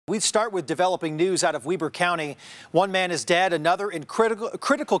We start with developing news out of Weber County. One man is dead, another in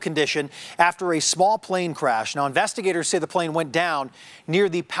critical condition after a small plane crash. Now, investigators say the plane went down near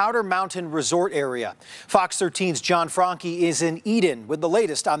the Powder Mountain Resort area. Fox 13's John Franke is in Eden with the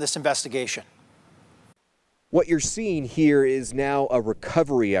latest on this investigation. What you're seeing here is now a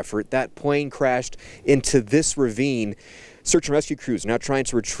recovery effort. That plane crashed into this ravine. Search and rescue crews are now trying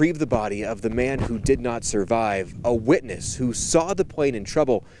to retrieve the body of the man who did not survive. A witness who saw the plane in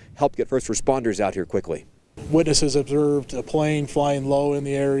trouble helped get first responders out here quickly. Witnesses observed a plane flying low in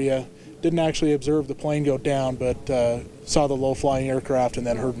the area. Didn't actually observe the plane go down, but saw the low-flying aircraft and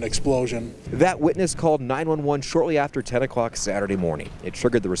then heard an explosion. That witness called 911 shortly after 10 o'clock Saturday morning. It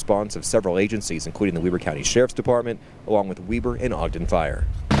triggered the response of several agencies, including the Weber County Sheriff's Department, along with Weber and Ogden Fire.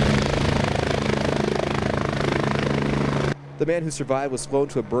 The man who survived was flown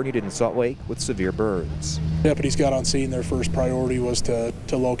to a burn unit in Salt Lake with severe burns. Deputies got on scene. Their first priority was to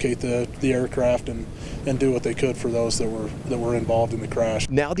locate the aircraft and do what they could for those that were involved in the crash.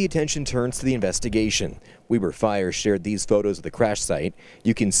 Now the attention turns to the investigation. Weber Fire shared these photos of the crash site.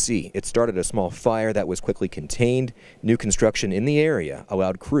 You can see it started a small fire that was quickly contained. New construction in the area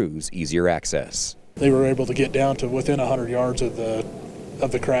allowed crews easier access. They were able to get down to within 100 yards of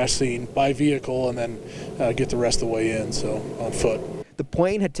the crash scene by vehicle and then get the rest of the way in, so on foot. The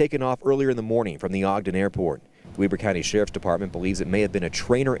plane had taken off earlier in the morning from the Ogden airport. The Weber County Sheriff's Department believes it may have been a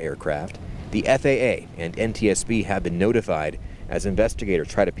trainer aircraft. The FAA and NTSB have been notified as investigators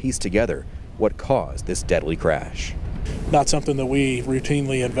try to piece together what caused this deadly crash. Not something that we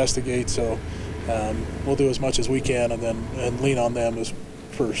routinely investigate, so we'll do as much as we can and lean on them as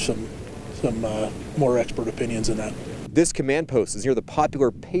for some more expert opinions in that. This command post is near the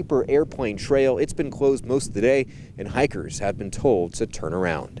popular Paper Airplane Trail. It's been closed most of the day, and hikers have been told to turn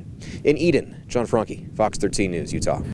around. In Eden, John Franke, Fox 13 News, Utah.